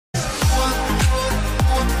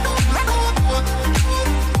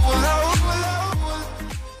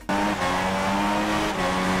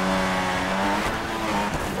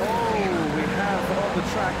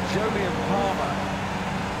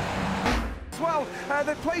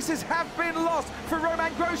The places have been lost for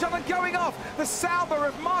Romain Grosjean, and going off the Sauber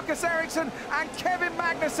of Marcus Ericsson and Kevin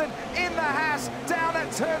Magnussen in the Haas down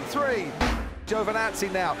at turn 3.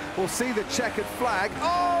 Giovinazzi now will see the checkered flag.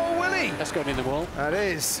 Oh, will he? That's going in the wall. That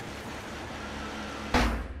is.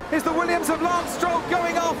 Is the Williams of Lance Stroll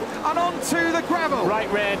going off and onto the gravel?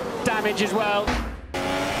 Right rear damage as well.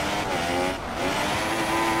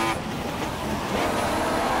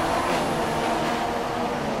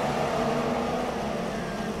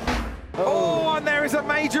 Oh, and there is a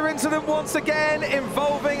major incident once again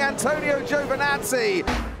involving Antonio Giovinazzi.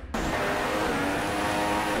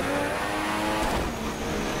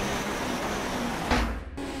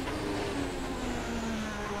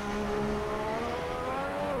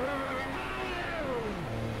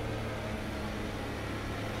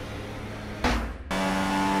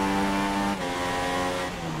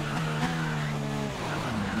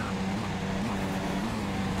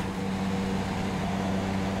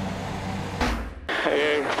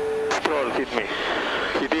 Stroll hit me.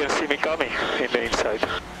 He didn't see me coming in the inside.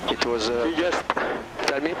 It was, he just,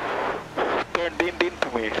 tell me, turned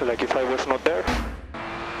into me, like if I was not there.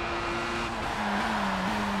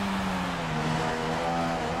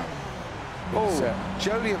 Oh,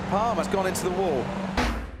 Jolyon Palmer's gone into the wall.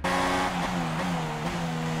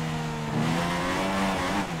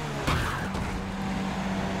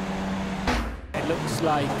 It looks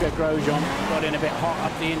like Grosjean got in a bit hot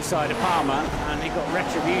up the inside of Palmer, and he got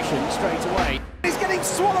retribution straight away. He's getting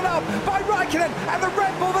swallowed up by Raikkonen and the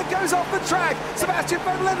Red Bull that goes off the track. Sebastian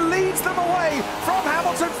Vettel leads them away from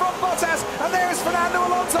Hamilton, from Bottas, and there is Fernando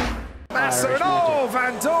Alonso. Massa and oh,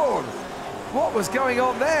 Van Dorn. What was going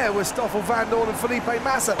on there with Stoffel Van Dorn and Felipe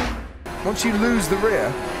Massa? Once you lose the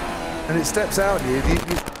rear and it steps out you,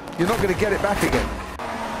 you're not going to get it back again.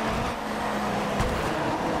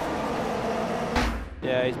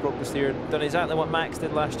 Yeah, he's broke the steering, done exactly what Max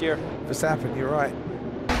did last year. Verstappen, you're right.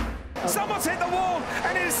 Someone's hit the wall,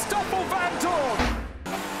 and it is Stoffel Van Dorn.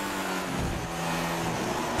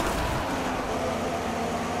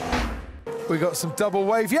 We got some double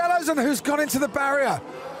wave yellows, and who's gone into the barrier?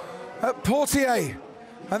 At Portier,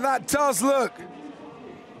 and that does look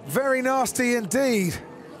very nasty indeed.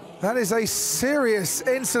 That is a serious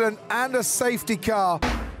incident and a safety car.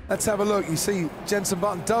 Let's have a look. You see Jenson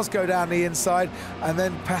Button does go down the inside, and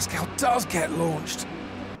then Pascal does get launched.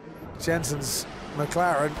 Jenson's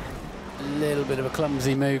McLaren. A little bit of a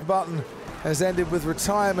clumsy move. Button has ended with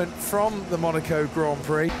retirement from the Monaco Grand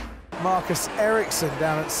Prix. Marcus Ericsson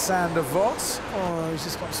down at Sander Vos. Oh, he's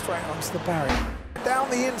just gone straight onto the barrier. Down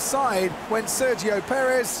the inside went Sergio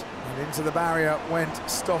Perez, and into the barrier went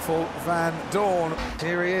Stoffel Van Dorn.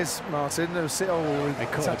 Here he is, Martin. Oh, They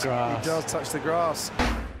caught the grass. He does touch the grass.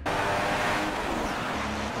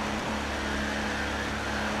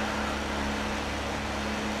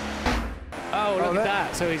 Oh, look at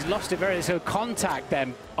that. So he's lost it very, so contact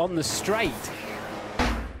them on the straight.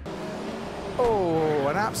 Oh,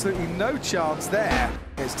 and absolutely no chance there.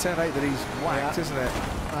 It's turn 8 that he's whacked, isn't it?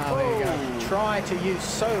 Oh, there you go. Try to use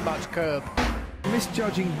so much curb.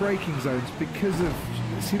 Misjudging braking zones because of,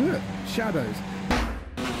 see, look, shadows.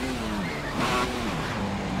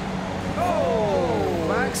 Oh,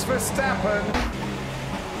 Max Verstappen.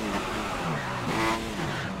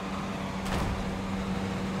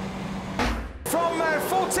 From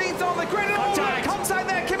 14th on the grid, contact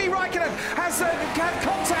there. Kimi Raikkonen has had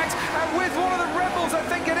contact, and with one of the Rebels, I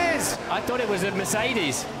think it is. I thought it was a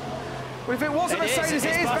Mercedes. Well, if it was a Mercedes,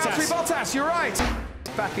 it is Valtteri Bottas. You're right.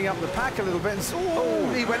 Backing up the pack a little bit. And,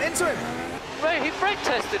 oh, he went into him. Right, he brake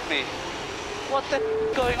tested me. What the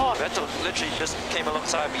going on? Vettel literally just came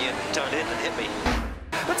alongside me and turned in and hit me.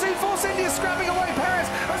 The Team Force India scrapping away. Perez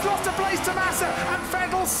has lost a place to Massa, and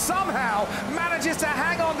Vettel somehow manages to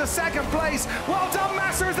hang on to second place. Well done,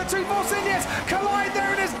 Massa, as the Team Force Indians collide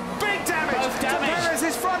there, and there's big damage. Both damaged. To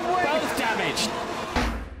Perez's front wing. Both damaged.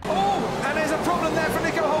 Oh, and there's a problem there for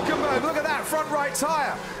Nico Hülkenberg. Look at that front right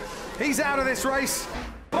tyre. He's out of this race.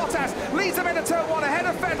 Bottas leads them into turn 1 ahead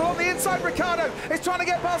of Vettel on the inside. Riccardo is trying to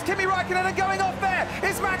get past Kimi Raikkonen, and going off there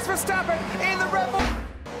is Max Verstappen in the Red Bull.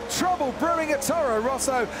 Trouble brewing at Toro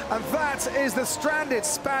Rosso, and that is the stranded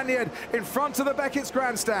Spaniard in front of the Beckett's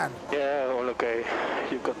grandstand. Yeah, all okay.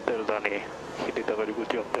 You can tell Danny, he did a very good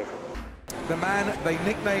job there. The man they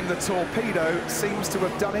nicknamed the Torpedo seems to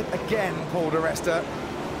have done it again, Paul di Resta.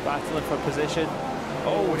 Battling for position.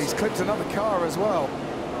 Oh, and he's clipped another car as well.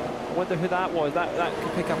 Wonder who that was. That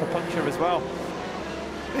could pick up a puncture as well.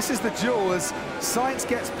 This is the duel as Sainz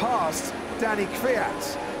gets past Danny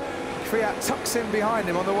Kvyat. Kvyat tucks in behind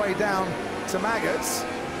him on the way down to Maggots,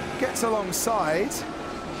 gets alongside,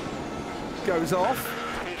 goes off.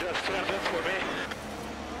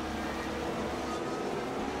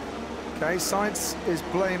 Okay, Sainz is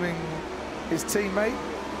blaming his teammate.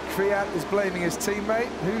 Kvyat is blaming his teammate.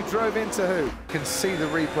 Who drove into who? You can see the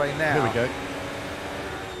replay now. Here we go.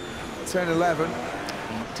 Turn 11.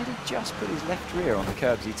 Did he just put his left rear on the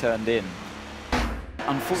curbs he turned in?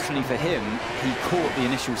 Unfortunately for him, he caught the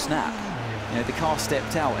initial snap. You know, the car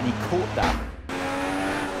stepped out and he caught that.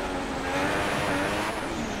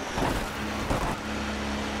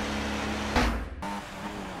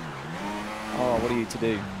 Oh, what are you to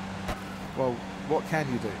do? Well, what can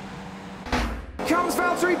you do? Comes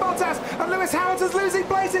Valtteri Bottas, and Lewis Hamilton's losing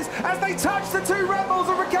places as they touch the two Red Bulls,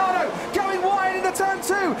 and Riccardo going wide into turn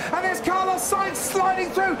 2, and there's Carlos Sainz sliding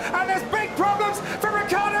through, and there's big problems for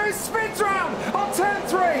Riccardo, who spins round on turn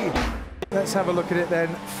 3. Let's have a look at it then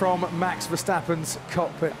from Max Verstappen's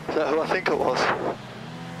cockpit. Is that who I think it was?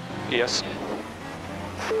 Yes.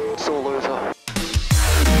 Sole loser.